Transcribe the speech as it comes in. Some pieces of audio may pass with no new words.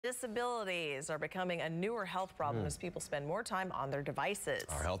Disabilities are becoming a newer health problem as people spend more time on their devices.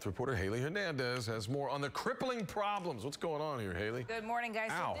 Our health reporter Haley Hernandez has more on the crippling problems. What's going on here, Haley? Good morning, guys.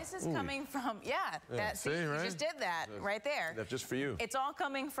 Ow. So this is coming from, see, right? you just did that right there. That's just for you. It's all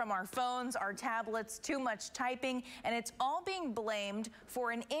coming from our phones, our tablets, too much typing, and it's all being blamed for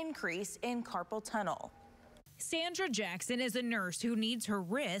an increase in carpal tunnel. Sandra Jackson is a nurse who needs her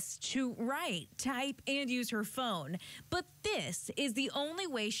wrists to write, type, and use her phone. But this is the only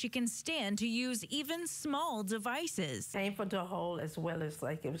way she can stand to use even small devices. Painful to hold, as well as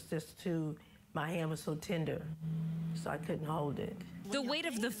like it was just my hand was so tender, so I couldn't hold it. The weight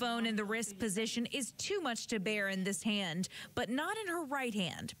of the phone in the wrist position is too much to bear in this hand, but not in her right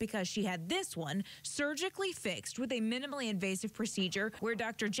hand, because she had this one surgically fixed with a minimally invasive procedure where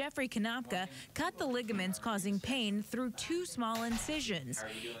Dr. Jeffrey Konopka cut the ligaments causing pain through 2 small incisions.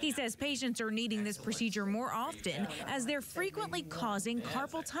 He says patients are needing this procedure more often as they're frequently causing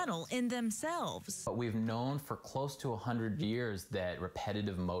carpal tunnel in themselves. We've known for close to 100 years that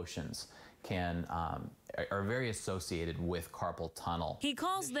repetitive motions are very associated with carpal tunnel. He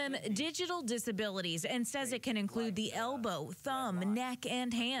calls them digital disabilities and says it can include the elbow, thumb, neck,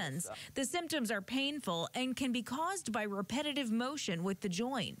 and hands. The symptoms are painful and can be caused by repetitive motion with the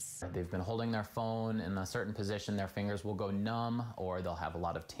joints. They've been holding their phone in a certain position, their fingers will go numb or they'll have a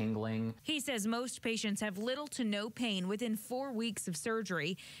lot of tingling. He says most patients have little to no pain within 4 weeks of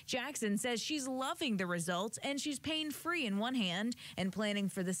surgery. Jackson says she's loving the results and she's pain-free in one hand and planning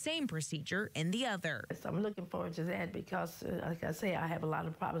for the same procedure in the other. So I'm looking forward to that because, like I say, I have a lot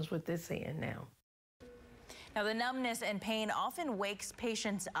of problems with this hand now. Now, the numbness and pain often wakes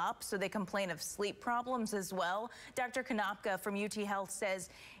patients up, so they complain of sleep problems as well. Dr. Konopka from UT Health says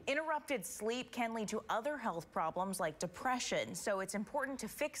interrupted sleep can lead to other health problems like depression. So it's important to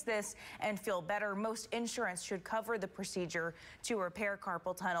fix this and feel better. Most insurance should cover the procedure to repair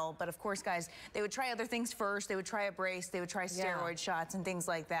carpal tunnel. But of course, guys, they would try other things first. They would try a brace. They would try steroid shots and things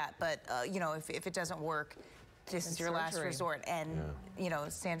like that. But, you know, if it doesn't work, this is your last resort. And, you know,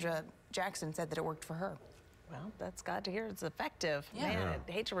 Sandra Jackson said that it worked for her. Well, that's glad to hear it's effective. Man,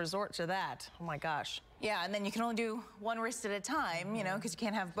 I'd hate to resort to that. Oh my gosh. Yeah, and then you can only do one wrist at a time, you know, because you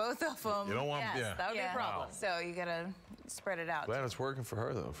can't have both of them. You don't want, that would be a problem. So you got to spread it out. Glad it's working for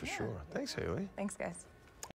her, though, for sure. Thanks, Haley. Thanks, guys.